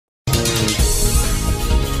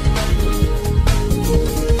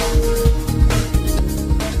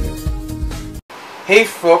Hey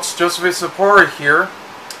folks, Joseph A. Sobora here.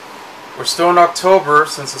 We're still in October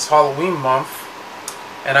since it's Halloween month,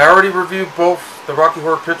 and I already reviewed both the Rocky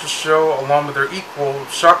Horror Picture Show along with their equal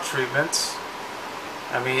shock treatment.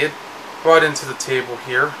 I mean, it brought into the table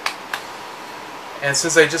here. And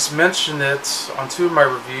since I just mentioned it on two of my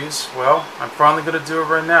reviews, well, I'm finally going to do it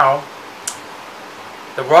right now.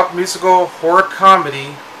 The rock musical horror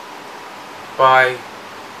comedy by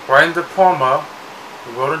Brian De Palma,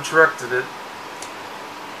 who wrote and directed it,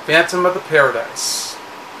 Phantom of the Paradise.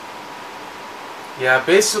 Yeah,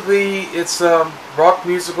 basically it's a rock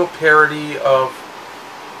musical parody of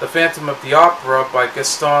The Phantom of the Opera by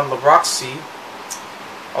Gaston Leroux,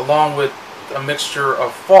 along with a mixture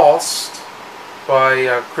of Faust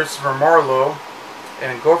by Christopher Marlowe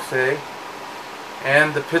and Goethe,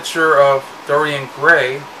 and The Picture of Dorian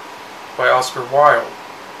Gray by Oscar Wilde.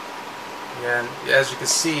 And as you can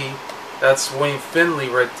see, that's William Finley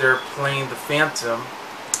right there playing the Phantom.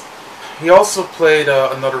 He also played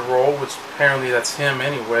another role, which apparently that's him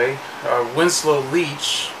anyway. Winslow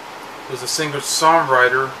Leach, who's a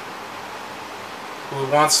singer-songwriter who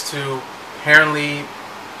wants to apparently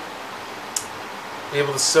be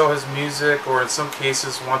able to sell his music, or in some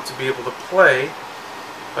cases want to be able to play.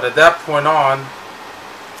 But at that point on,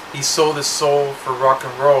 he sold his soul for rock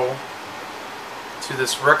and roll to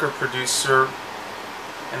this record producer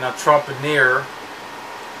and a trompeter.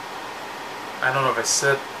 I don't know if I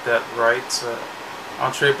said that right,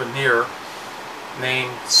 entrepreneur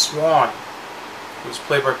named Swan, who was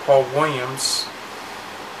played by Paul Williams.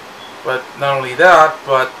 But not only that,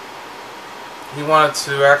 but he wanted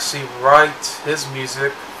to actually write his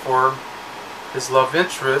music for his love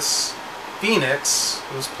interest, Phoenix,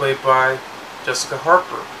 who was played by Jessica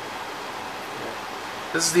Harper.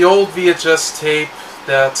 This is the old VHS tape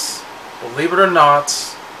that, believe it or not,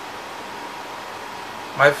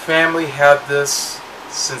 my family had this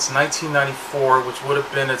since 1994, which would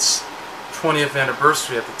have been its 20th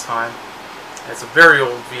anniversary at the time. It's a very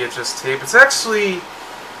old VHS tape. It's actually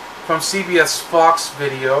from CBS Fox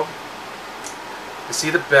Video. You see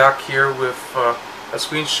the back here with a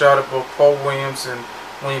screenshot of both Paul Williams and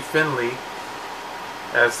William Finley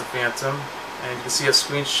as the Phantom. And you can see a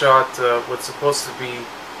screenshot of what's supposed to be,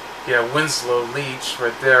 Winslow Leach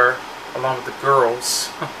right there, along with the girls.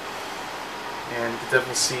 And you can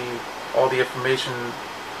definitely see all the information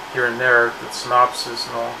here and there, the synopsis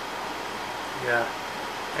and all. Yeah,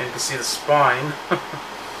 and you can see the spine.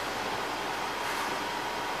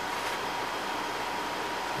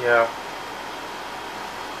 Yeah.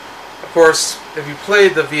 Of course, if you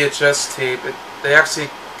played the VHS tape, they actually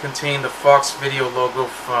contain the Fox Video logo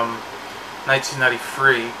from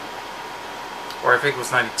 1993, or I think it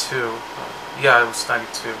was 92. Yeah, it was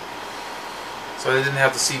 92. So they didn't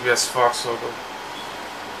have the CBS Fox logo.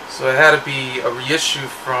 So it had to be a reissue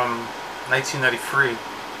from 1993.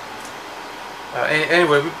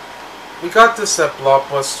 Anyway, we got this at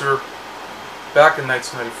Blockbuster back in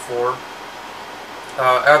 1994.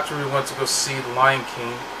 After we went to go see The Lion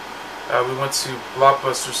King, we went to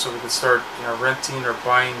Blockbuster so we could start, renting or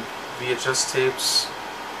buying VHS tapes.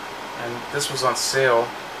 And this was on sale.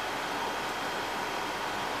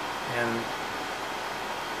 And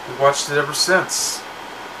we watched it ever since.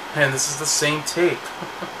 And this is the same tape.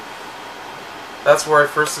 That's where I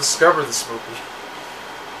first discovered this movie.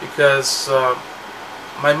 Because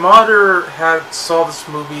my mother saw this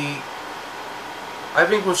movie, I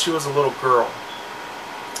think when she was a little girl.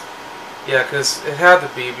 Yeah, because it had to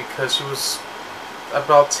be, because she was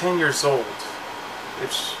about 10 years old.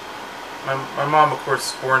 My mom, of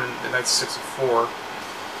course, was born in 1964.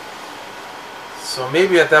 So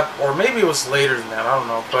maybe at that, or maybe it was later than that, I don't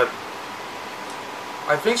know. But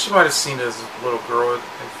I think she might have seen it as a little girl in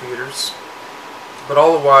theaters. But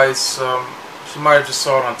otherwise, she might have just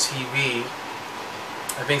saw it on TV.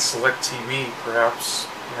 I think Select TV, perhaps,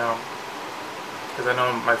 because I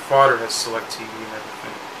know my father has Select TV and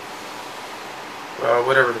everything. Well,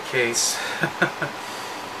 whatever the case.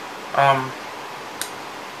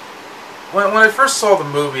 When I first saw the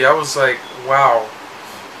movie, I was like, wow.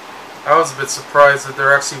 I was a bit surprised that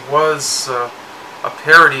there actually was a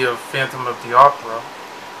parody of Phantom of the Opera,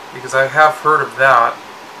 because I have heard of that,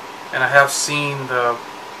 and I have seen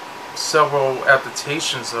several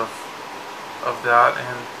adaptations of that,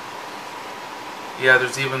 and yeah,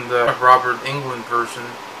 there's even the Robert Englund version.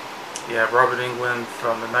 Yeah, Robert Englund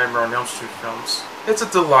from the Nightmare on Elm Street films. It's a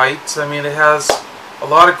delight. I mean, it has a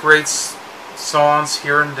lot of great songs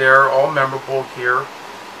here and there, all memorable here,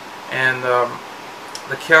 and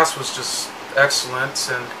the cast was just excellent,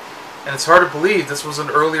 and it's hard to believe this was an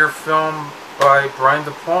earlier film by Brian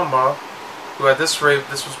De Palma, who at this rate,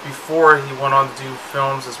 this was before he went on to do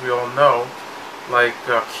films, as we all know, like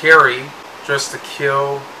Carrie, Dressed to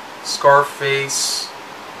Kill, Scarface,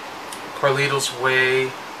 Carlito's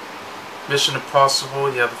Way, Mission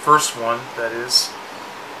Impossible, yeah, the first one, that is.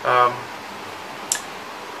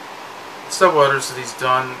 Several others that he's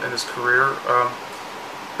done in his career.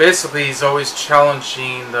 Basically, he's always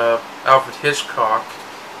challenging Alfred Hitchcock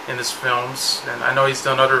in his films, and I know he's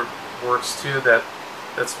done other works too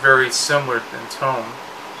that's very similar in tone.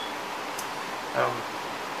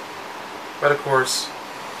 But of course,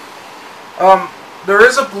 there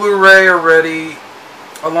is a Blu-ray already,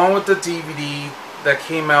 along with the DVD that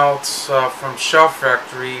came out from Shout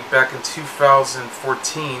Factory back in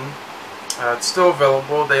 2014. It's still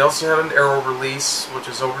available. They also had an Arrow release, which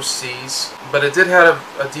is overseas, but it did have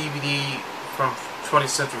a DVD from 20th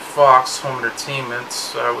Century Fox Home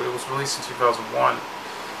Entertainment. It was released in 2001.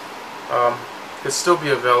 Could still be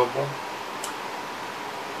available.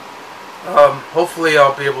 Hopefully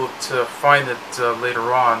I'll be able to find it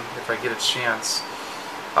later on if I get a chance.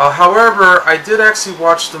 However, I did actually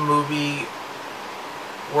watch the movie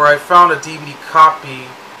where I found a DVD copy.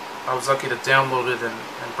 I was lucky to download it and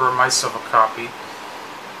burn myself a copy.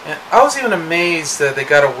 And I was even amazed that they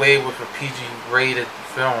got away with a PG-rated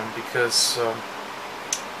film, because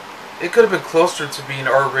it could have been closer to being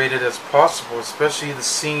R-rated as possible, especially the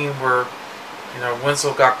scene where, you know,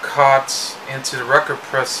 Winslow got caught into the record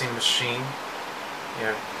pressing machine, you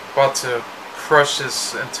know, about to crush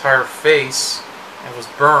his entire face, and was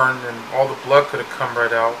burned, and all the blood could have come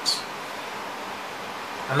right out.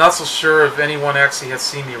 I'm not so sure if anyone actually has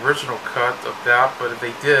seen the original cut of that, but if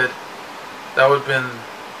they did, that would have been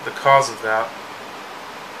the cause of that,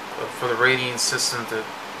 for the rating system to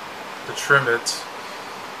trim it.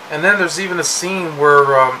 And then there's even a scene where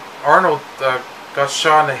Arnold got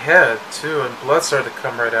shot in the head too, and blood started to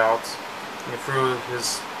come right out through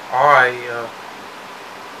his eye,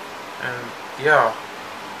 and yeah.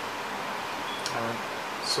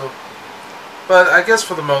 But I guess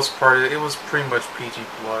for the most part, it was pretty much PG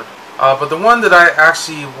blood. But the one that I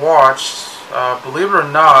actually watched, believe it or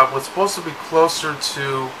not, was supposed to be closer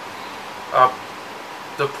to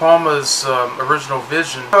De Palma's original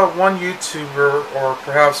vision. One YouTuber, or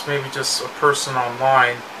perhaps maybe just a person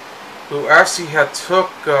online, who actually had took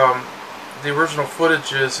the original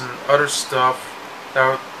footages and other stuff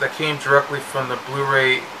that came directly from the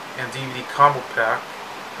Blu-ray and DVD combo pack.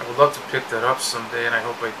 I would love to pick that up someday, and I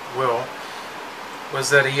hope I will. Was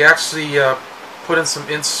that he actually put in some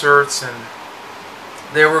inserts, and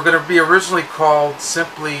they were going to be originally called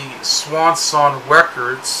simply Swan Song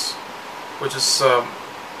Records, which is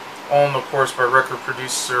owned, of course, by record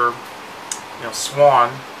producer, you know, Swan,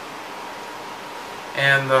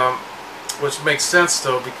 and which makes sense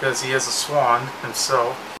though, because he is a swan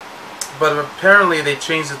himself. But apparently they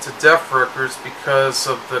changed it to Def Records because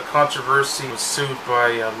of the controversy. He was sued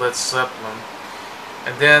by Led Zeppelin,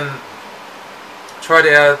 and then tried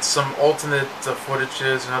to add some alternate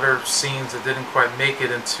footages and other scenes that didn't quite make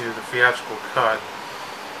it into the theatrical cut.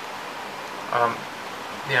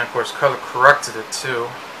 Yeah, of course, color corrected it too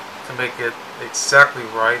to make it exactly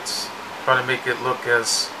right, trying to make it look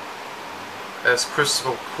as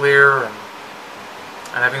crystal clear, and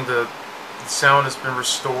having the sound has been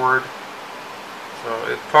restored. So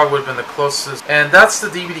it probably would have been the closest. And that's the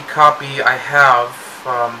DVD copy I have,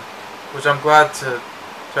 which I'm glad to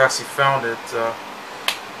actually found it.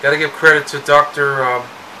 Got to give credit to Dr.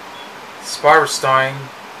 Spirestein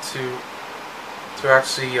to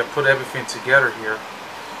actually put everything together here.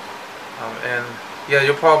 And yeah,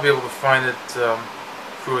 you'll probably be able to find it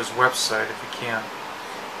through his website if you can.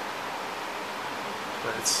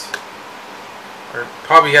 But or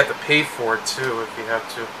probably you have to pay for it too if you have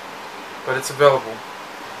to. But it's available.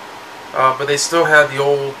 But they still have the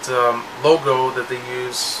old logo that they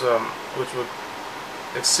use, which would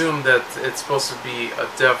assume that it's supposed to be a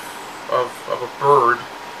def of a bird,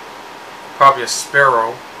 probably a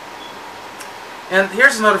sparrow. And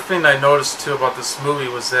here's another thing I noticed too about this movie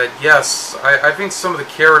was that, yes, I think some of the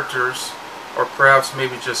characters, or perhaps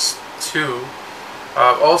maybe just two,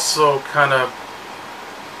 also kind of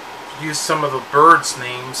use some of the birds'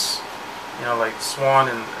 names, you know, like Swan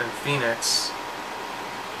and Phoenix.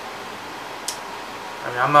 I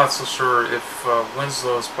mean, I'm not so sure if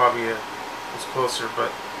Winslow is probably was closer,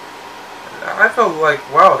 but I felt like,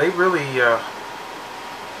 wow, they really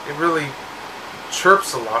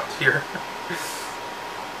chirps a lot here.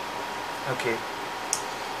 Okay.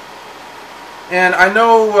 And I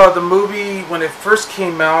know the movie, when it first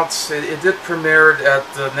came out, it did premiere at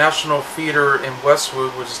the National Theater in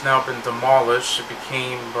Westwood, which has now been demolished. It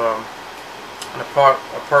became and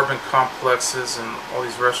apartment complexes and all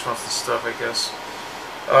these restaurants and stuff, I guess.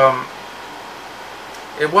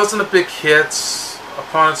 It wasn't a big hit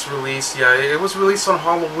upon its release. Yeah, it was released on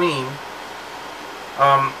Halloween.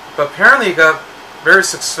 But apparently it got very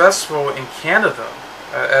successful in Canada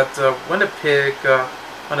at Winnipeg,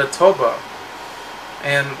 Manitoba.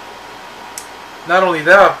 And not only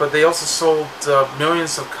that, but they also sold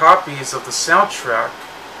millions of copies of the soundtrack.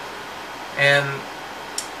 And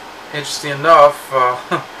interesting enough,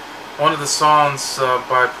 one of the songs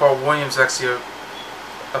by Paul Williams actually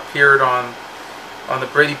appeared on the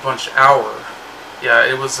Brady Bunch Hour. Yeah,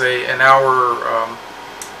 it was an hour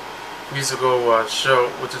musical show,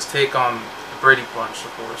 which is take on the Brady Bunch,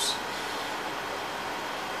 of course.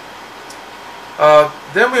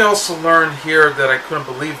 Then we also learned here that I couldn't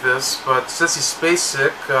believe this, but Sissy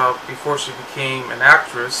Spacek, before she became an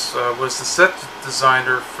actress, was the set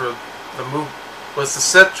designer for the movie, was the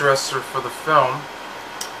set dresser for the film,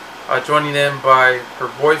 joining in by her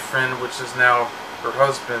boyfriend, which is now her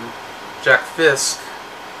husband, Jack Fisk,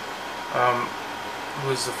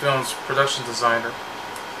 who is the film's production designer.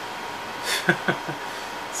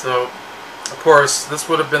 So, of course, this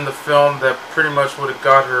would have been the film that pretty much would have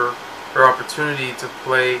got her opportunity to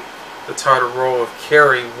play the title role of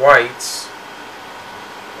Carrie White,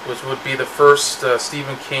 which would be the first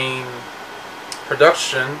Stephen King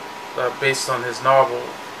production based on his novel,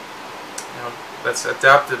 that's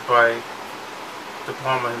adapted by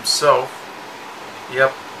Palma himself.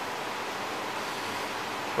 Yep.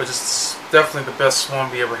 Which is definitely the best one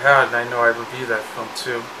we ever had, and I know I reviewed that film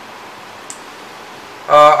too.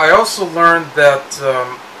 I also learned that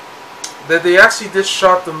that they actually did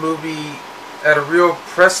shot the movie at a real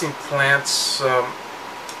pressing plant,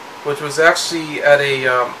 which was actually at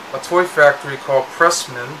a toy factory called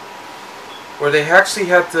Pressman, where they actually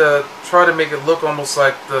had to try to make it look almost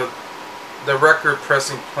like the record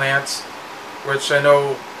pressing plant, which I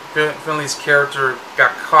know Finley's character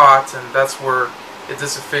got caught, and that's where it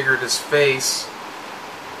disfigured his face.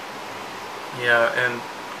 Yeah,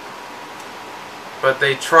 but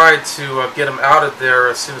they tried to get him out of there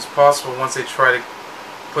as soon as possible once they tried to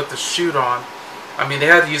put the shoot on. I mean, they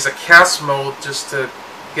had to use a cast mold just to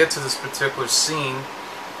get to this particular scene.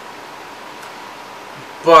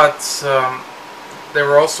 But they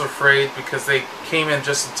were also afraid because they came in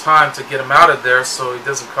just in time to get him out of there so he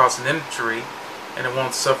doesn't cause an injury and it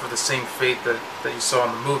won't suffer the same fate that you saw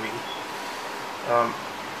in the movie.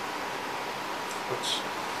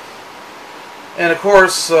 And of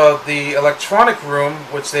course, the electronic room,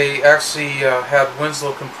 which they actually had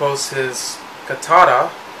Winslow compose his cantata,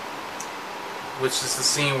 which is the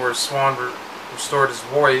scene where Swan restored his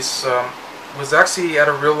voice, was actually at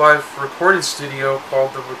a real-life recording studio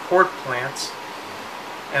called the Record Plant.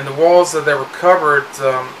 And the walls that were covered,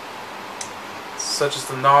 such as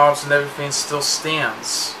the knobs and everything, still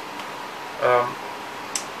stands.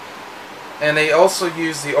 And they also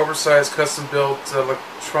used the oversized custom-built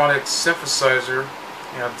electronic synthesizer,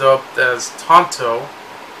 dubbed as Tonto.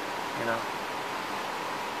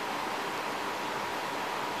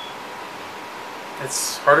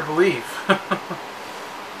 It's hard to believe.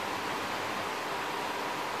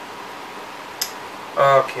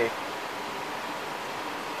 Okay.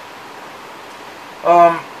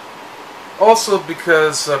 Also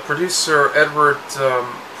because producer Edward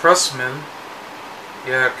Pressman,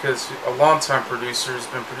 because a long-time producer, has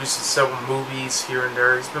been producing several movies here and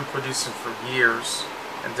there. He's been producing for years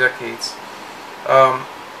and decades.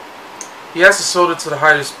 He actually sold it to the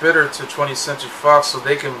highest bidder to 20th Century Fox so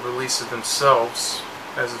they can release it themselves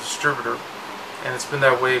as a distributor. And it's been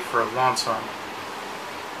that way for a long time.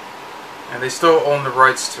 And they still own the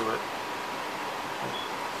rights to it.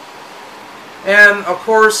 And of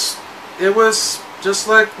course, it was just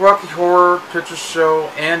like Rocky Horror Picture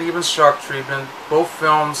Show and even Shock Treatment. Both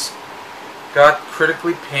films got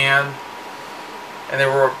critically panned, and it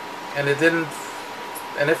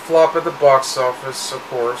flopped at the box office, of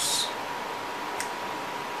course.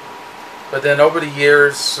 But then over the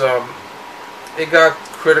years, it got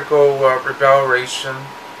critical revaluation.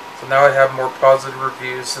 So now I have more positive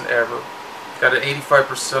reviews than ever. Got an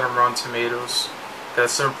 85% on Rotten Tomatoes. Got a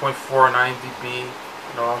 7.4 on IMDb.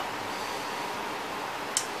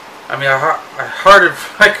 I mean,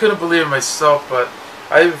 I couldn't believe it myself, but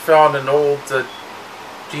I even found an old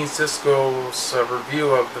Gene Sisco's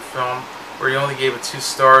review of the film where he only gave it 2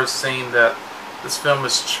 stars, saying that this film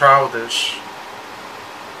is childish,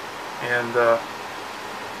 and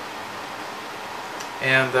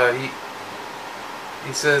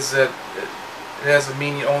he says that it has a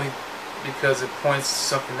meaning only because it points to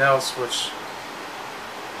something else, which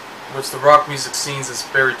the rock music scenes is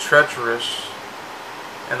very treacherous,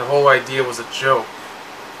 and the whole idea was a joke.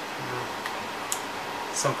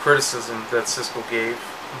 Some criticism that Siskel gave.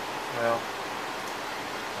 Well,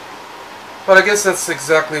 but I guess that's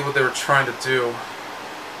exactly what they were trying to do,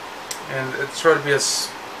 and it tried to be as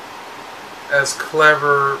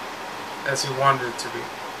clever as he wanted it to be.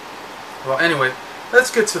 Well, anyway,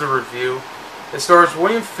 let's get to the review. It stars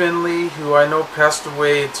William Finley, who I know passed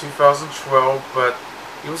away in 2012, but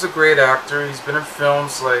he was a great actor. He's been in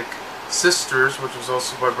films like Sisters, which was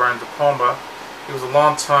also by Brian De Palma. He was a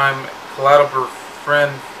long-time collaborator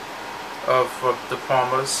friend of De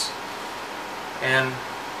Palma's, and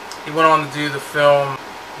he went on to do the film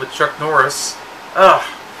with Chuck Norris,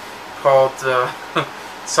 called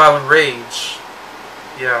Silent Rage.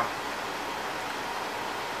 Yeah.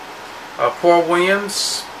 Paul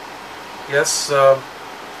Williams, yes,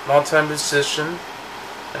 long-time musician,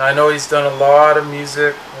 and I know he's done a lot of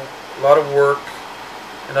music, a lot of work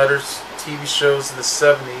in other TV shows in the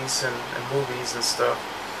 70s and movies and stuff.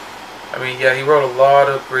 I mean, yeah, he wrote a lot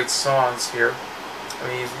of great songs here. I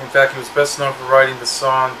mean, in fact, he was best known for writing the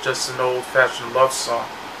song Just an Old-Fashioned Love Song,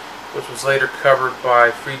 which was later covered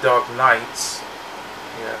by Three Dog Nights.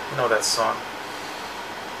 Yeah, you know that song.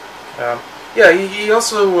 Yeah, he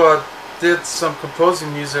also did some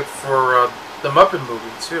composing music for the Muppet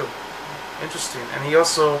movie, too. Interesting. And he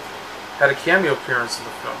also had a cameo appearance in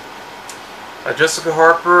the film. Jessica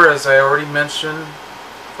Harper, as I already mentioned,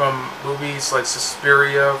 from movies like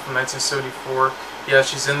Suspiria from 1974. Yeah,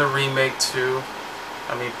 she's in the remake, too.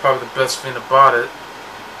 I mean, probably the best thing about it.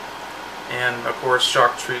 And, of course,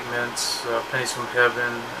 Shock Treatment, Pennies from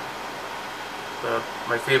Heaven,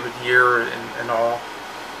 My Favorite Year, and all.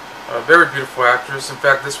 Very beautiful actress. In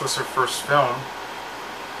fact, this was her first film.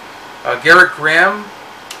 Gerrit Graham,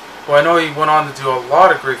 well, I know he went on to do a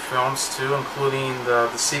lot of great films, too, including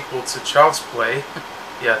the sequel to Child's Play.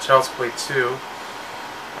 Yeah, Child's Play 2.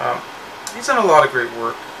 He's done a lot of great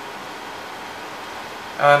work.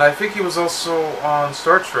 And I think he was also on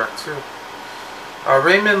Star Trek, too.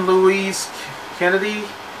 Raymond Louis Kennedy,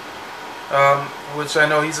 which I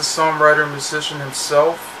know he's a songwriter and musician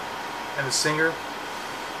himself, and a singer,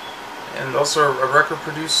 and also a record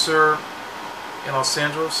producer in Los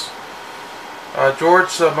Angeles. George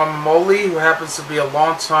Memmoli, who happens to be a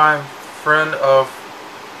longtime friend of,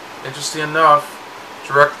 interesting enough,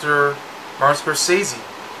 director Martin Scorsese.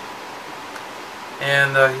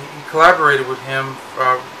 And he collaborated with him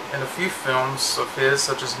in a few films of his,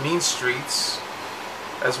 such as Mean Streets,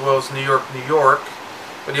 as well as New York, New York.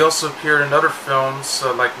 But he also appeared in other films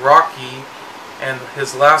like Rocky and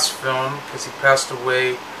his last film, because he passed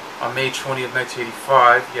away on May 20th,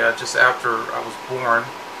 1985, yeah, just after I was born,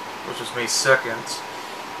 which was May 2nd.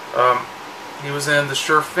 He was in The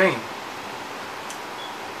Sure Thing.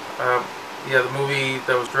 Yeah, the movie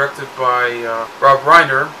that was directed by Rob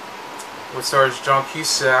Reiner, which stars John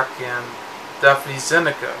Cusack and Daphne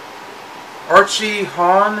Zenica. Archie,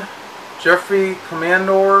 Hahn, Jeffrey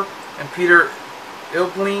Comanor, and Peter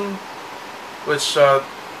Elbling, which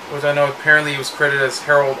I know apparently he was credited as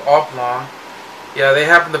Harold Oblong. Yeah, they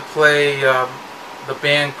happen to play the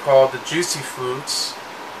band called the Juicy Fruits,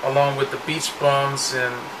 along with the Beach Bums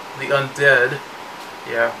and the Undead.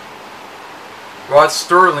 Yeah. Rod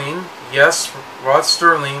Serling, yes, Rod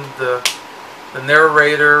Serling, the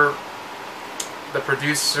narrator, the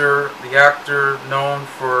producer, the actor known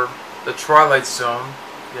for The Twilight Zone,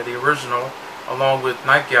 yeah, the original, along with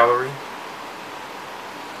Night Gallery.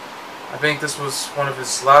 I think this was one of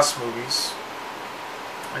his last movies.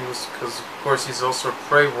 Because of course he's also a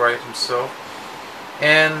playwright himself.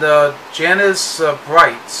 And Janus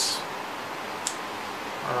Bright.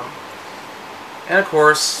 And of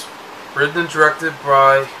course, written and directed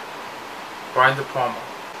by Brian De Palma.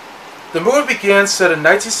 The movie begins set in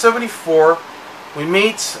 1974. We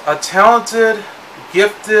meet a talented,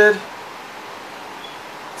 gifted,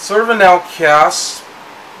 sort of an outcast,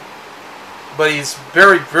 but he's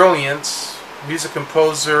very brilliant music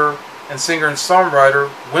composer and singer and songwriter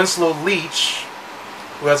Winslow Leach,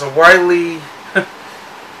 who has a wily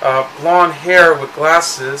blonde hair with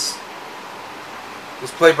glasses,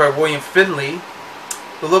 who's played by William Finley,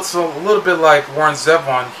 who looks a little bit like Warren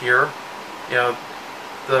Zevon here. You know,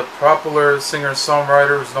 the popular singer and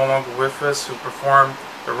songwriter who's no longer with us, who performed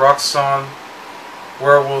the rock song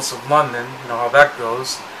Werewolves of London. You know how that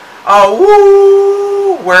goes. Ah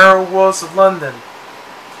woo! Werewolves of London.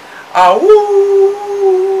 Ah woo!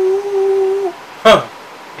 Huh.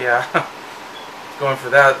 Yeah. Going for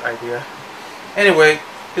that idea. Anyway,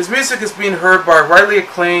 his music is being heard by a widely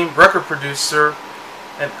acclaimed record producer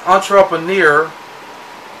and entrepreneur,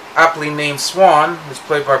 aptly named Swan, who's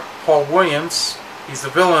played by Paul Williams. He's the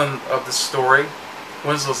villain of the story.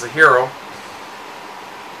 Winslow's the hero.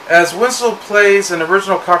 As Winslow plays an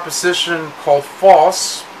original composition called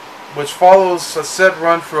False, which follows a set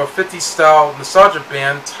run through a 50s style nostalgia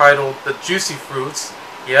band titled The Juicy Fruits.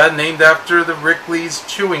 Yeah, named after the Wrigley's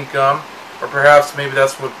chewing gum, or perhaps maybe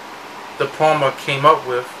that's what the Palma came up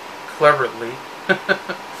with cleverly.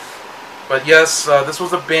 But yes, this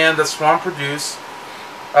was a band that Swan produced,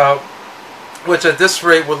 which at this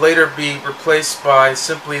rate would later be replaced by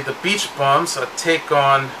simply the Beach Bums, a take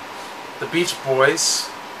on the Beach Boys,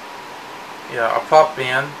 yeah, a pop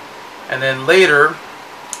band, and then later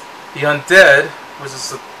the Undead, which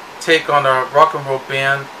is a take on a rock and roll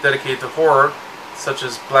band dedicated to horror, such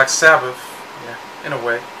as Black Sabbath, yeah, in a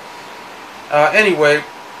way. Anyway,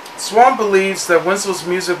 Swan believes that Winslow's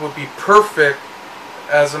music would be perfect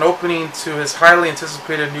as an opening to his highly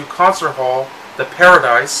anticipated new concert hall, the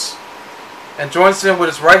Paradise, and joins him with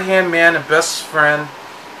his right-hand man and best friend,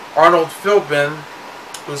 Arnold Philbin,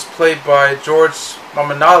 who's played by George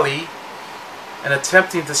Memmoli, and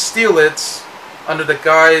attempting to steal it under the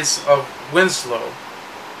guise of Winslow,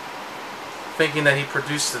 thinking that he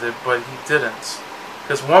produced it, but he didn't.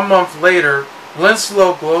 Because 1 month later,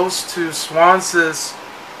 Winslow goes to Swan's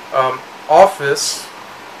office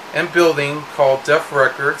and building called Def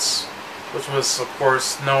Records, which was, of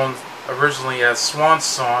course, known originally as Swan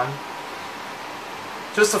Song,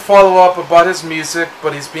 just to follow up about his music,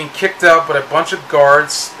 but he's being kicked out by a bunch of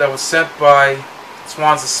guards that was sent by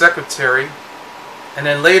Swan's secretary. And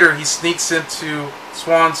then later he sneaks into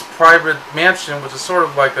Swan's private mansion, which is sort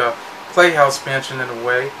of like a playhouse mansion in a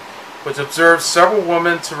way, which observes several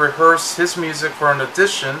women to rehearse his music for an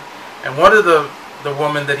audition, and one of the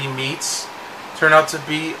women that he meets turned out to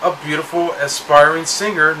be a beautiful, aspiring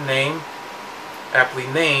singer aptly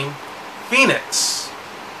named Phoenix,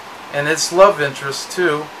 and its love interest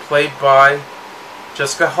too, played by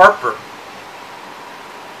Jessica Harper.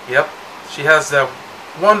 Yep, she has that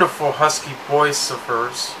wonderful husky voice of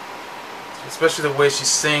hers, especially the way she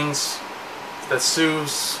sings, that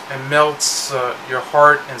soothes and melts your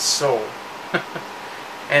heart and soul.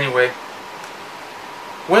 Anyway,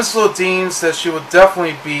 Winslow deems that she would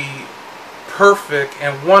definitely be perfect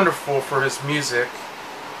and wonderful for his music,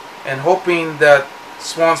 and hoping that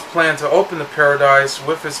Swan's plan to open the Paradise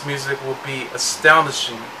with his music will be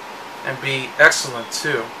astonishing and be excellent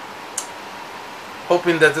too.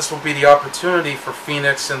 Hoping that this will be the opportunity for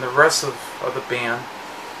Phoenix and the rest of the band.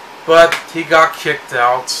 But he got kicked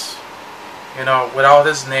out, you know, without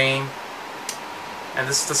his name. And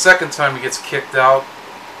this is the second time he gets kicked out.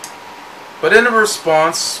 But in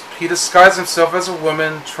response, he disguised himself as a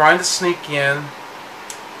woman, trying to sneak in,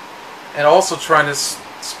 and also trying to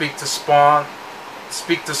speak to Swan,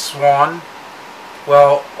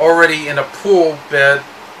 while already in a pool bed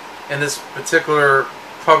in this particular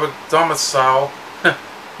public domicile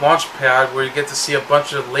launch pad, where you get to see a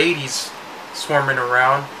bunch of ladies swarming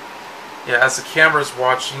around, yeah, as the camera's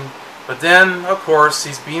watching. But then, of course,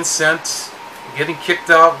 he's being sent, getting kicked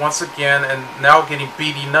out once again, and now getting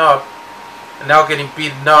beaten up,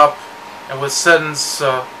 and with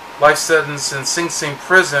life sentence in Sing Sing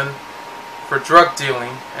prison for drug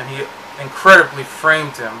dealing, and he incredibly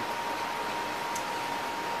framed him.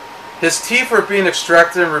 His teeth are being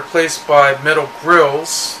extracted and replaced by metal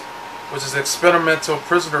grills, which is an experimental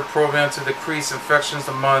prisoner program to decrease infections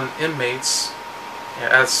among inmates,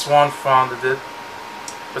 as Swan founded it.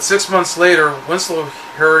 But 6 months later, Winslow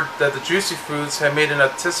heard that the Juicy Fruits had made an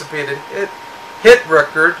anticipated hit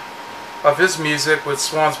record of his music with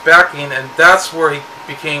Swan's backing, and that's where he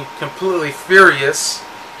became completely furious,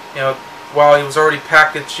 while he was already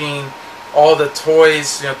packaging all the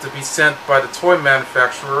toys, to be sent by the toy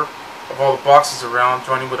manufacturer of all the boxes around,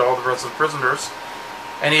 joining with all the rest of the prisoners.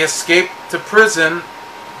 And he escaped to prison,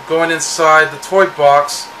 going inside the toy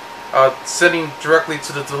box, sending directly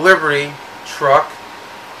to the delivery truck.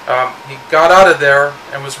 He got out of there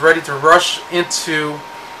and was ready to rush into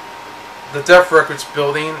the Def Records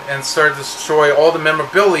building and started to destroy all the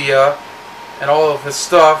memorabilia and all of his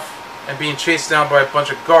stuff, and being chased down by a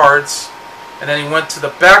bunch of guards. And then he went to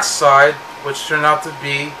the backside, which turned out to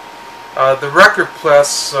be the record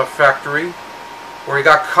press factory, where he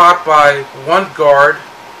got caught by one guard.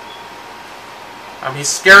 He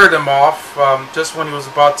scared him off just when he was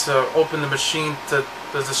about to open the machine to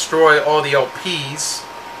destroy all the LPs.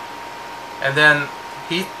 And then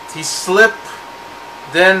he slipped,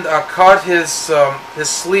 then caught his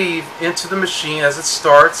sleeve into the machine as it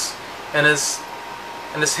starts, and his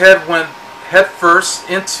head went head first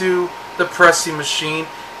into the pressing machine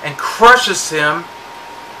and crushes him,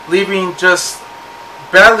 leaving just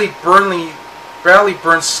badly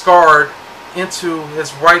burned scarred into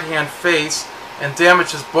his right hand face, and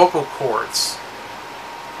damaged his vocal cords.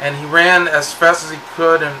 And he ran as fast as he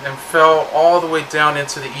could and fell all the way down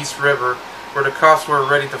into the East River, where the cops were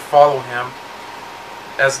ready to follow him,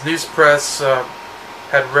 as news press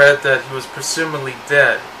had read that he was presumably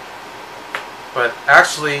dead. But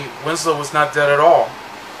actually, Winslow was not dead at all,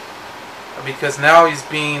 because now he's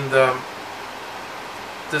being the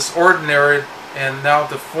disordinary and now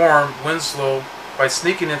deformed Winslow by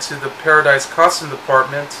sneaking into the Paradise costume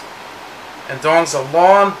department and dons a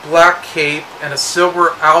long black cape and a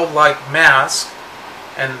silver owl-like mask,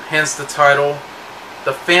 and hence the title,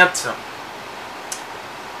 The Phantom.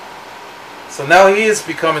 So now he is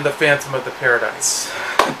becoming the Phantom of the Paradise.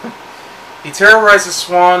 He terrorizes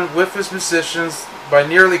Swan with his musicians by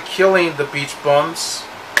nearly killing the beach bums.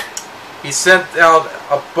 He sent out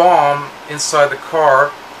a bomb inside the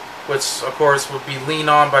car, which of course would be leaned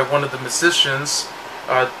on by one of the musicians,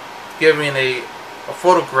 giving a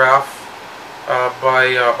photograph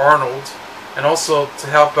by Arnold, and also to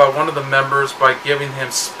help out one of the members by giving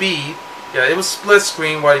him speed. Yeah, it was split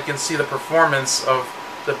screen where you can see the performance of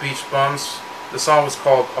the Beach Bums. The song was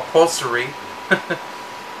called Upholstery.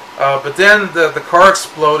 But then the car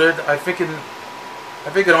exploded. I think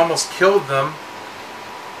it almost killed them.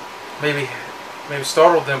 Maybe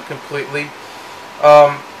startled them completely.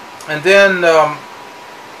 And then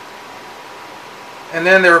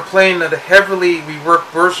they were playing the heavily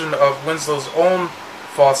reworked version of Winslow's own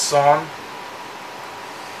Foss song.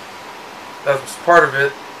 That was part of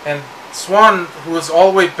it. And Swan, who was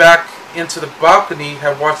all the way back into the balcony,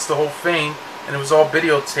 had watched the whole thing, and it was all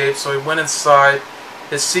videotaped, so he went inside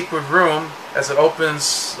his secret room as it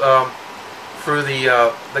opens through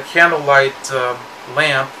the candlelight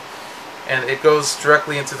lamp, and it goes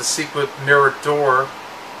directly into the secret mirror door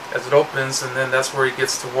as it opens, and then that's where he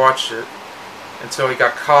gets to watch it until he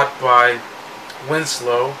got caught by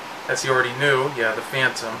Winslow, as he already knew, yeah, the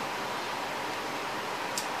Phantom.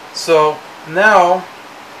 So now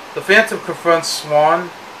the Phantom confronts Swan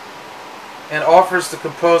and offers to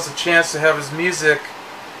compose a chance to have his music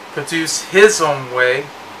produced his own way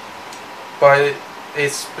by a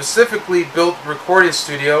specifically built recording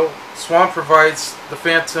studio. Swan provides the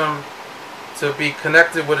Phantom to be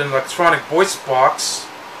connected with an electronic voice box,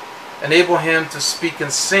 enable him to speak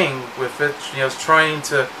and sing with it, trying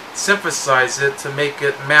to synthesize it to make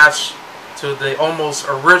it match to the almost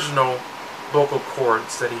original vocal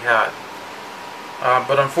cords that he had.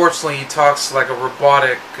 But unfortunately, he talks like a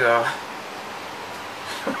robotic,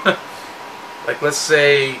 like let's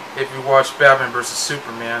say if you watch Batman vs.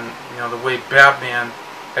 Superman, the way Batman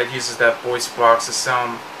uses that voice box to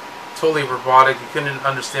sound totally robotic. You couldn't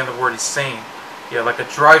understand the word he's saying. Yeah, like a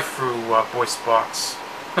drive-through voice box.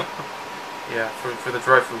 Yeah, for the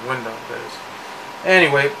drive-through window, that is.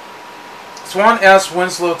 Anyway, Swan asks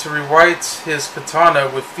Winslow to rewrite his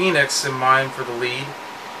katana with Phoenix in mind for the lead.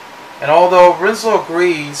 And although Winslow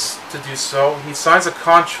agrees to do so, he signs a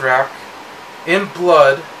contract in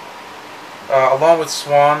blood along with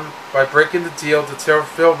Swan by breaking the deal to tell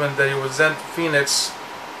Philbin that he would send Phoenix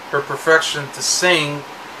her perfection to sing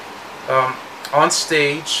on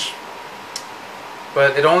stage.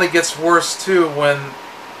 But it only gets worse too when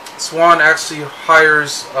Swan actually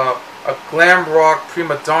hires a glam rock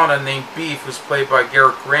prima donna named Beef, who's played by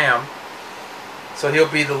Gerrit Graham. So he'll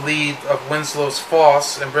be the lead of Winslow's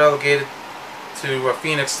Foss and relegated to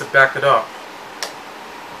Phoenix to back it up.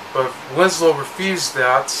 But Winslow refused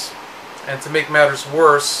that, and to make matters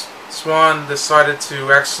worse, Swan decided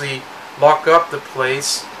to actually lock up the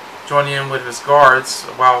place, joining in with his guards,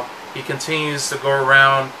 while he continues to go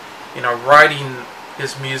around, writing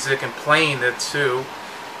his music and playing it too,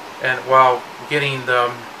 and while getting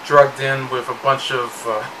drugged in with a bunch of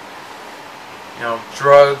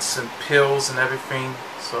drugs and pills and everything,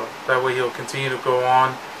 so that way he'll continue to go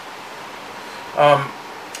on.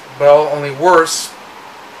 Well, only worse,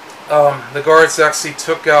 the guards actually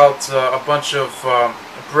took out a bunch of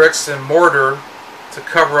bricks and mortar to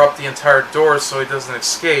cover up the entire door so he doesn't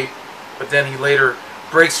escape, but then he later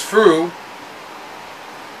breaks through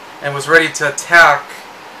and was ready to attack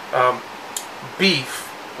Beef,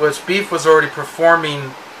 which Beef was already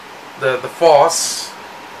performing the Foss,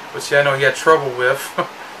 which I know he had trouble with,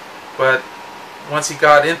 but once he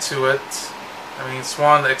got into it,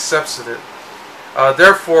 Swan accepts it.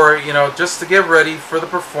 Therefore, just to get ready for the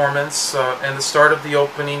performance and the start of the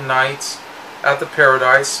opening night at the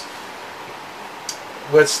Paradise,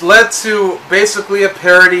 which led to basically a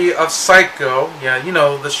parody of Psycho. Yeah,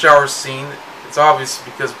 the shower scene. It's obvious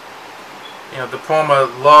because De Palma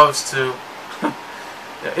loves to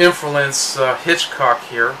influence Hitchcock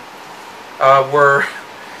here, where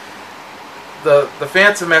the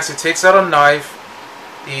Phantom actually takes out a knife.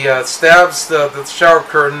 He stabs the shower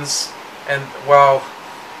curtains, and while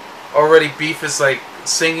already Beef is like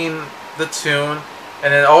singing the tune,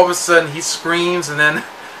 and then all of a sudden he screams, and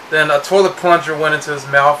then a toilet plunger went into his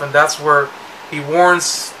mouth, and that's where he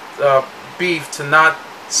warns Beef to not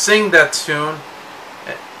sing that tune.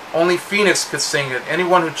 Only Phoenix could sing it.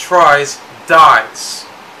 Anyone who tries dies.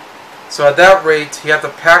 So at that rate, he had to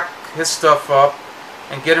pack his stuff up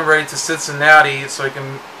and get him ready to Cincinnati so he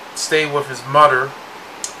can stay with his mother.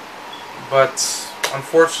 But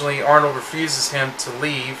unfortunately, Arnold refuses him to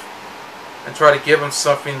leave and try to give him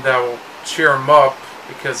something that will cheer him up,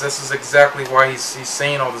 because this is exactly why he's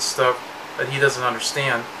saying all this stuff that he doesn't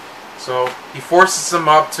understand. So he forces him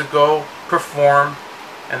up to go perform,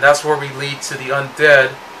 and that's where we lead to the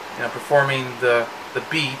undead, performing the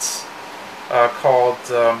beats called,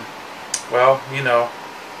 well,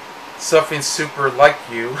 Something Super Like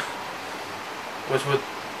You, which would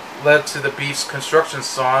led to the Beef's construction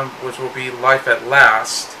song, which will be Life at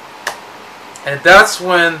Last. And that's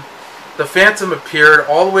when the Phantom appeared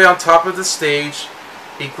all the way on top of the stage.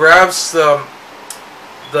 He grabs the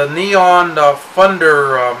neon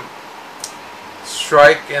thunder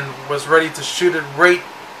strike and was ready to shoot it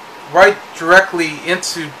right directly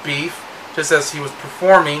into Beef, just as he was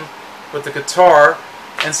performing with the guitar,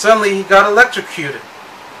 and suddenly he got electrocuted.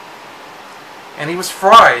 And he was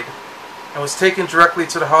fried and was taken directly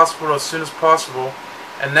to the hospital as soon as possible.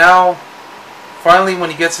 And now, finally, when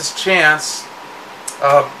he gets his chance,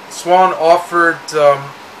 Swan offered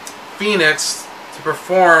Phoenix to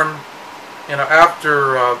perform,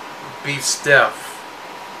 after Beef's death.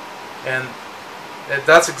 And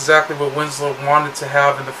that's exactly what Winslow wanted to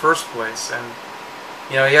have in the first place. And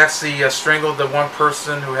he actually strangled the one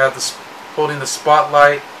person who had holding the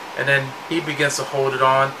spotlight, and then he begins to hold it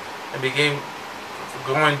on and began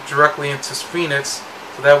going directly into Phoenix,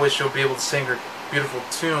 so that way she'll be able to sing her beautiful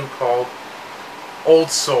tune called Old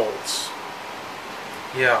Souls.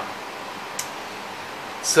 Yeah.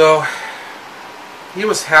 So he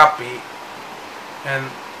was happy, and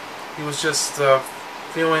he was just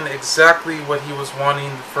feeling exactly what he was wanting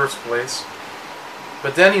in the first place.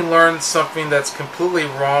 But then he learned something that's completely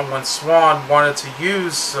wrong when Swan wanted to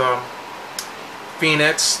use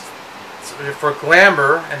Phoenix for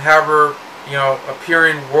glamour and have her,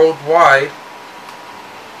 appearing worldwide,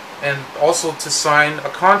 and also to sign a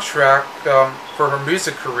contract for her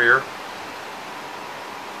music career,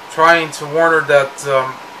 trying to warn her that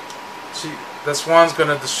that Swan's going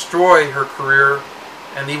to destroy her career,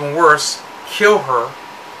 and even worse, kill her.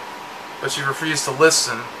 But she refused to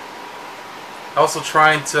listen. Also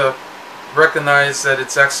trying to recognize that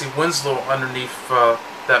it's actually Winslow underneath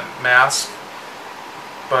that mask.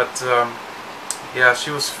 But yeah,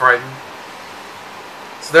 she was frightened.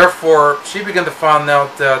 So therefore, she began to find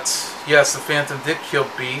out that yes, the Phantom did kill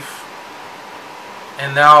Beef,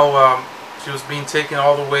 and now she was being taken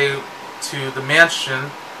all the way to the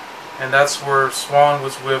mansion, and that's where Swan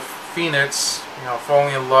was with Phoenix,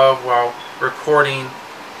 falling in love while recording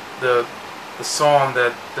the song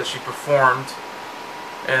that she performed.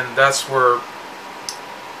 And that's where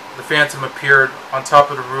the Phantom appeared on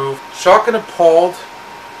top of the roof. Shocked and appalled,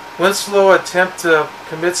 Winslow attempted to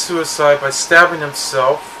commit suicide by stabbing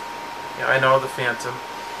himself. I know, the Phantom.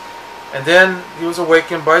 And then he was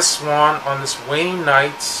awakened by Swan on this waning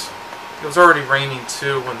night. It was already raining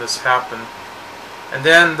too when this happened. And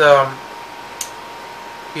then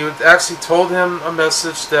he actually told him a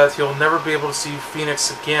message that he'll never be able to see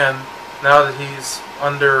Phoenix again now that he's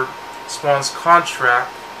under Swan's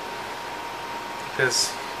contract,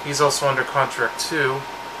 because he's also under contract too,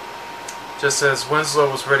 just as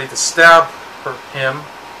Winslow was ready to stab him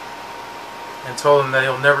and told him that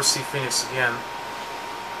he'll never see Phoenix again.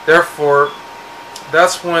 Therefore,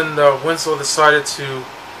 that's when Winslow decided to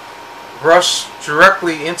rush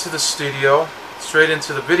directly into the studio, straight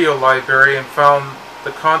into the video library, and found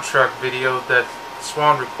the contract video that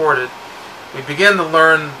Swan recorded. We begin to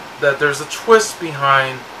learn that there's a twist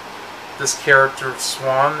behind this character of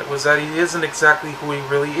Swan. It was that he isn't exactly who he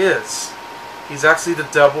really is. He's actually the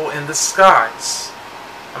devil in disguise.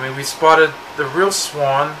 I mean, we spotted the real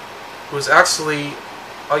Swan, who was actually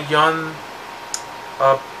a young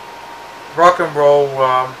rock and roll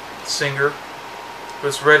singer, who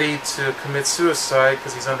was ready to commit suicide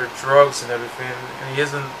because he's under drugs and everything, and he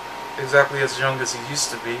isn't exactly as young as he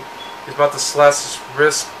used to be. He's about to slash his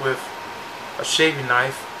wrist with a shaving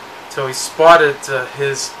knife till he spotted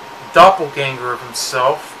his doppelganger of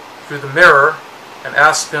himself through the mirror and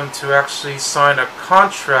asked him to actually sign a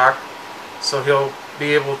contract so he'll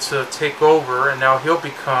be able to take over, and now he'll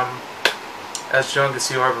become as young as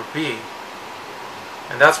he'll ever be.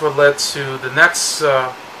 And that's what led to the next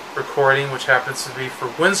recording, which happens to be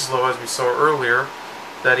for Winslow, as we saw earlier,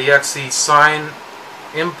 that he actually signed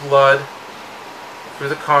in blood through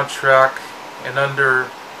the contract and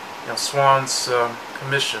under Swan's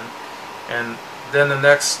commission. And then the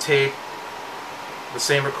next tape, the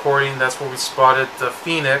same recording, that's where we spotted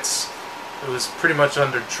Phoenix, who was pretty much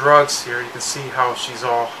under drugs here. You can see how she's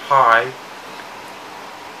all high.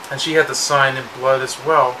 And she had to sign in blood as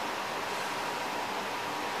well.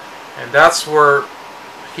 And that's where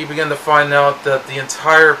he began to find out that the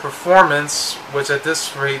entire performance, which at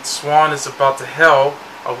this rate Swan is about to hell,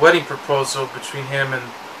 a wedding proposal between him and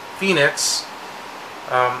Phoenix,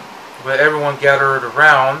 with everyone gathered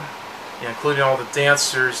around, including all the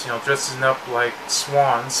dancers, dressing up like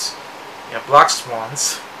swans, black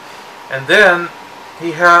swans. And then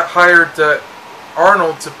he hired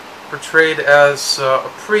Arnold to portray it as a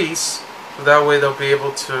priest, so that way they'll be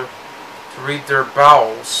able to read their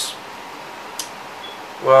bowels.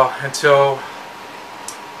 Well, until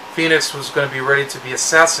Phoenix was going to be ready to be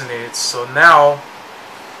assassinated. So now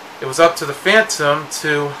it was up to the Phantom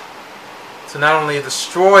to not only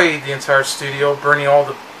destroy the entire studio, burning all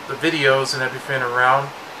the videos and everything around.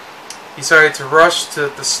 He decided to rush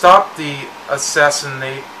to stop the assassin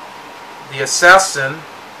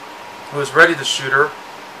who was ready to shoot her,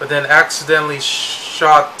 but then accidentally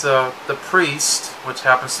shot the priest, which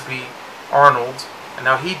happens to be Arnold, and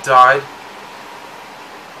now he died.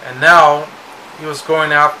 And now he was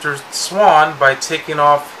going after Swan by taking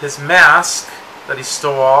off his mask that he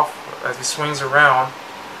stole off as he swings around.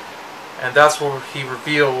 And that's where he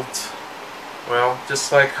revealed, well,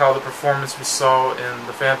 just like how the performance we saw in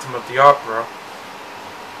The Phantom of the Opera.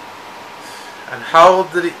 And how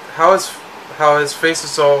his face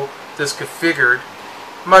is all disfigured.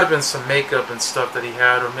 It might have been some makeup and stuff that he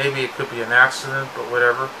had, or maybe it could be an accident, but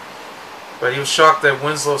whatever. But he was shocked that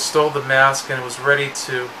Winslow stole the mask and was ready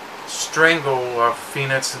to strangle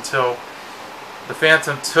Phoenix until the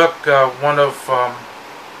Phantom took one of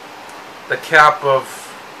the cap of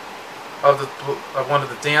one of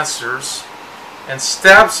the dancers and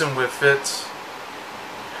stabs him with it,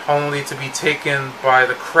 only to be taken by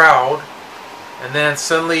the crowd. And then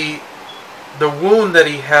suddenly the wound that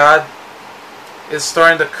he had is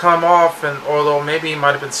starting to come off, and although maybe he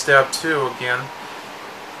might have been stabbed too again.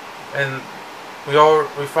 And we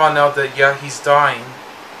found out that he's dying.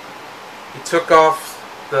 He took off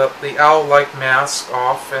the owl-like mask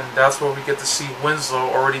off, and that's where we get to see Winslow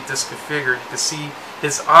already disfigured. You can see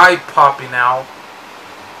his eye popping out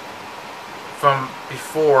from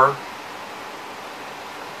before,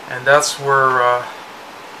 and that's where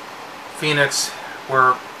Phoenix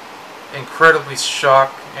were incredibly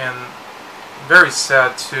shocked and very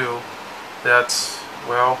sad too that,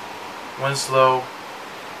 well, Winslow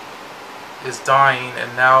is dying.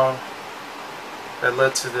 And now that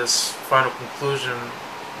led to this final conclusion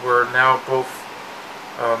where now both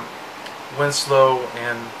Winslow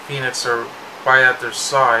and Phoenix are right at their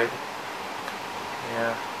side.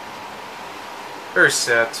 Yeah, very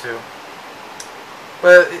sad too.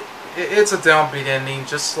 But it's a downbeat ending,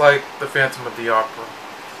 just like The Phantom of the Opera.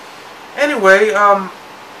 Anyway, I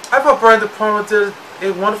thought Brian De Palma did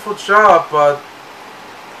a wonderful job.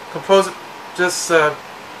 Composer just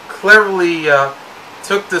cleverly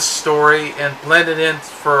took this story and blended it in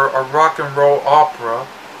for a rock and roll opera,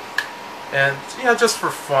 and just for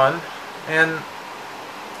fun. And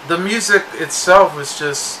the music itself was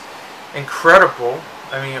just incredible.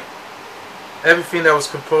 I mean, everything that was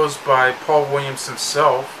composed by Paul Williams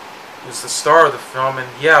himself, who's the star of the film, and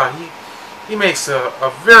he makes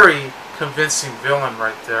a very convincing villain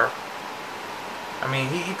right there. I mean,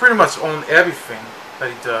 he pretty much owned everything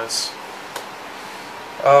that he does.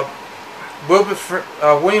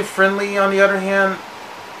 William Finley, on the other hand,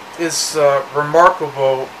 is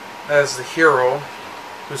remarkable as the hero,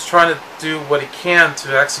 who's trying to do what he can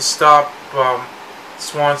to actually stop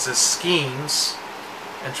Swan's schemes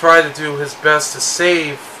and try to do his best to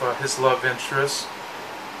save his love interest.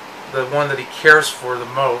 The one that he cares for the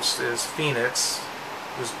most is Phoenix,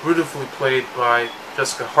 who's beautifully played by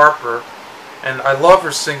Jessica Harper. And I love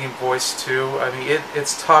her singing voice too. I mean,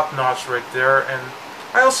 it's top notch right there. And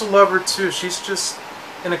I also love her too. She's just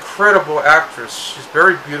an incredible actress. She's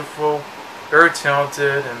very beautiful, very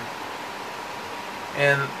talented,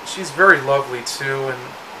 and she's very lovely too.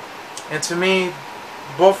 And to me,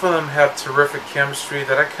 both of them have terrific chemistry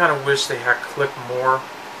that I kind of wish they had clicked more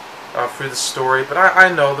through the story. But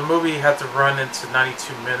I know the movie had to run into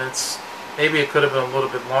 92 minutes. Maybe it could have been a little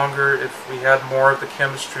bit longer if we had more of the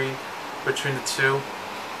chemistry between the two.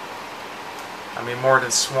 I mean, more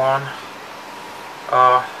than Swan.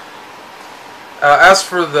 As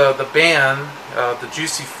for the band, the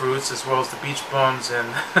Juicy Fruits, as well as the Beach Bums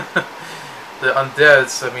and the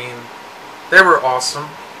Undeads, I mean, they were awesome.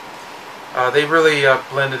 They really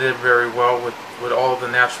blended in very well with all the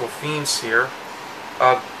natural themes here.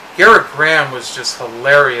 Gerrit Graham was just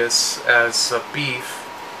hilarious as Beef.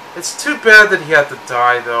 It's too bad that he had to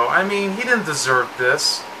die, though. I mean, he didn't deserve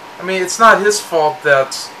this. I mean, it's not his fault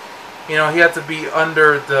that, you know, he had to be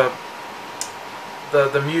under the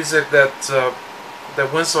music that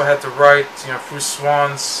that Winslow had to write, you know, through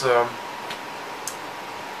Swan's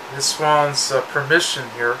his Swan's permission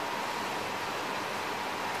here.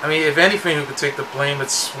 I mean, if anything, who could take the blame,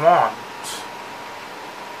 it's Swan,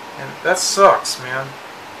 and that sucks, man.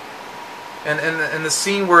 And the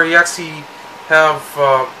scene where he actually have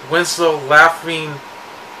Winslow laughing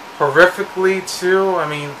horrifically too. I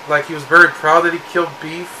mean, like he was very proud that he killed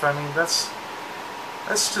Beef. I mean, that's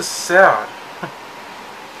just sad.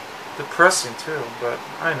 Depressing too, but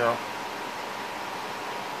I know.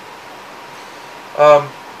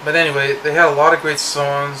 But anyway, they had a lot of great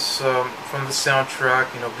songs from the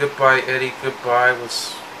soundtrack. You know, Goodbye Eddie, Goodbye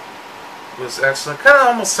was excellent. Kind of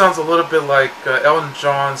almost sounds a little bit like Elton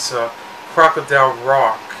John's Crocodile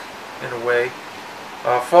Rock in a way.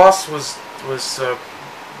 Foss was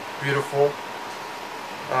beautiful.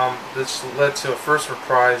 This led to a first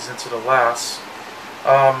reprise into the last.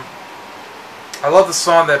 I love the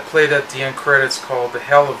song that played at the end credits called "The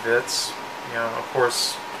Hell of It." You know, of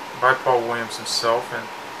course, by Paul Williams himself,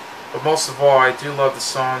 but most of all, I do love the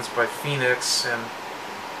songs by Phoenix, and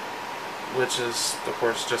which is, of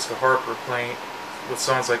course, Jessica Harper playing with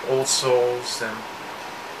songs like "Old Souls"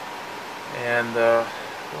 and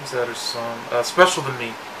what was the other song? "Special to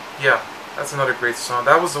Me." Yeah, that's another great song.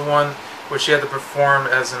 That was the one where she had to perform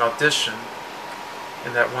as an audition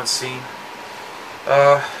in that one scene.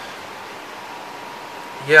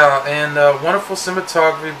 Yeah, and wonderful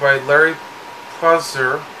cinematography by Larry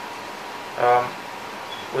Puzzer,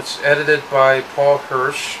 which edited by Paul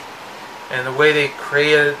Hirsch, and the way they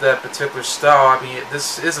created that particular style. I mean,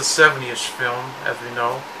 this is a 70-ish film, as we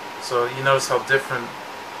know, so you notice how different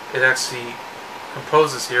it actually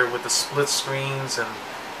composes here with the split screens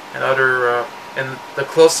and other and the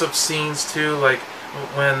close-up scenes too, like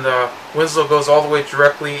when Winslow goes all the way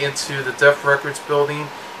directly into the Def Records building,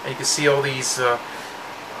 and you can see all these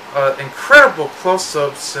incredible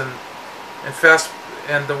close-ups and fast,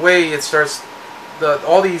 and the way it starts,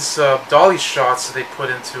 all these dolly shots that they put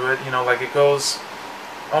into it, you know, like it goes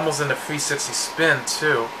almost in a 360 spin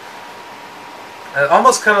too. And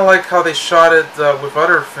almost kind of like how they shot it with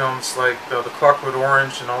other films like The Clockwork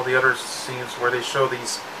Orange and all the other scenes where they show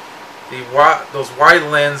those wide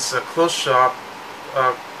lens close-ups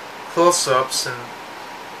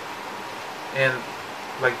and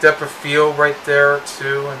like depth of field right there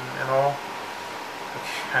too, and all.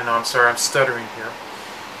 Okay, I know, I'm sorry, I'm stuttering here.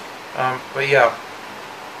 But yeah,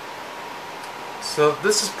 so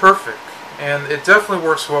this is perfect, and it definitely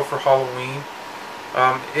works well for Halloween.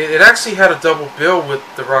 It actually had a double bill with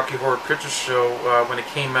the Rocky Horror Picture Show when it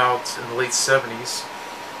came out in the late 70s,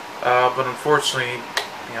 but unfortunately,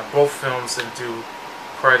 you know, both films didn't do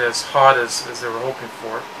quite as hot as they were hoping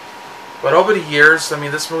for. But over the years, I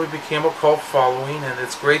mean, this movie became a cult following, and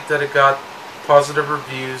it's great that it got positive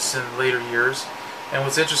reviews in later years. And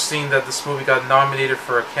what's interesting that this movie got nominated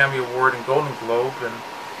for a Academy Award and Golden Globe, and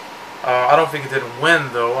I don't think it didn't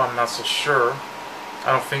win, though. I'm not so sure.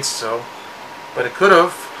 I don't think so. But it could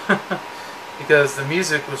have, because the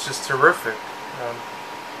music was just terrific.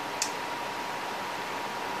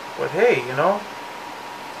 But hey, you know,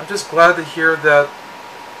 I'm just glad to hear that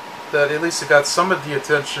at least it got some of the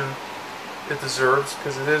attention it deserves,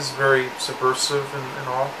 because it is very subversive and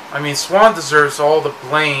all. I mean, Swan deserves all the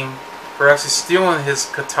blame for actually stealing his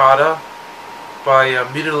katana by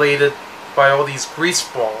mutilated by all these grease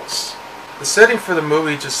balls. The setting for the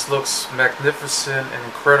movie just looks magnificent and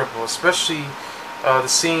incredible, especially the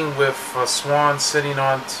scene with Swan sitting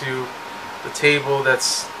onto the table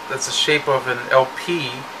that's the shape of an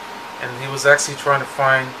LP, and he was actually trying to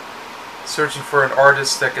searching for an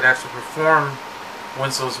artist that could actually perform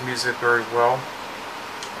Winslow's music very well.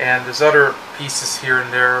 And there's other pieces here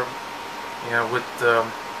and there, you know, with the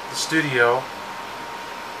studio,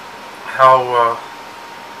 how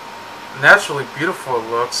naturally beautiful it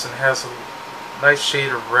looks, and has a nice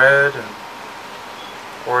shade of red,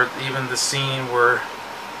 or even the scene where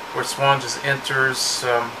Swan just enters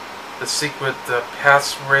the secret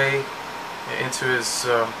passway into his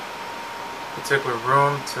particular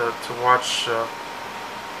room to watch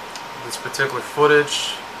this particular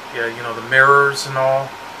footage. Yeah, you know, the mirrors and all.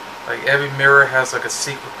 Like every mirror has like a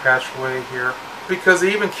secret passway here, because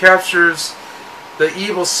it even captures the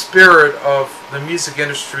evil spirit of the music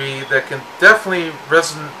industry that can definitely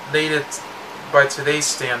resonate it by today's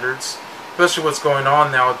standards, especially what's going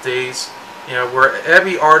on nowadays. You know, where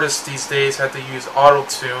every artist these days had to use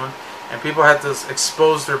auto-tune, and people had to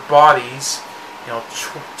expose their bodies, you know,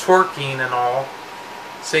 twerking and all,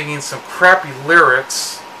 singing some crappy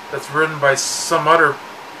lyrics that's written by some other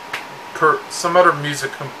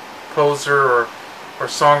music composer or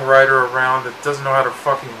songwriter around that doesn't know how to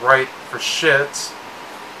fucking write for shit.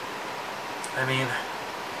 I mean,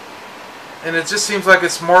 and it just seems like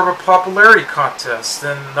it's more of a popularity contest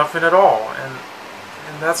than nothing at all, and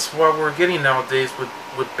that's what we're getting nowadays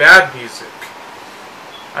with bad music.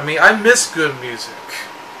 I mean, I miss good music,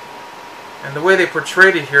 and the way they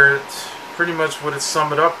portrayed it here, it's pretty much would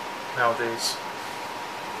sum it up nowadays.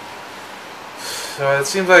 So it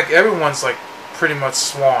seems like everyone's like pretty much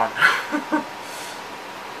swan.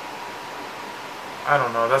 I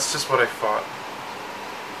don't know, that's just what I thought.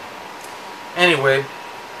 Anyway,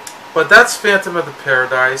 but that's Phantom of the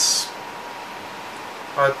Paradise.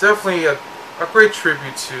 Definitely a great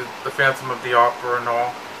tribute to the Phantom of the Opera and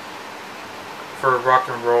all for rock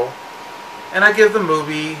and roll. And I give the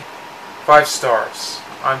movie 5 stars.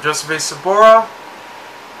 I'm Joseph A. Sobora,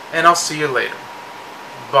 and I'll see you later.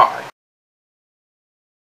 Bye.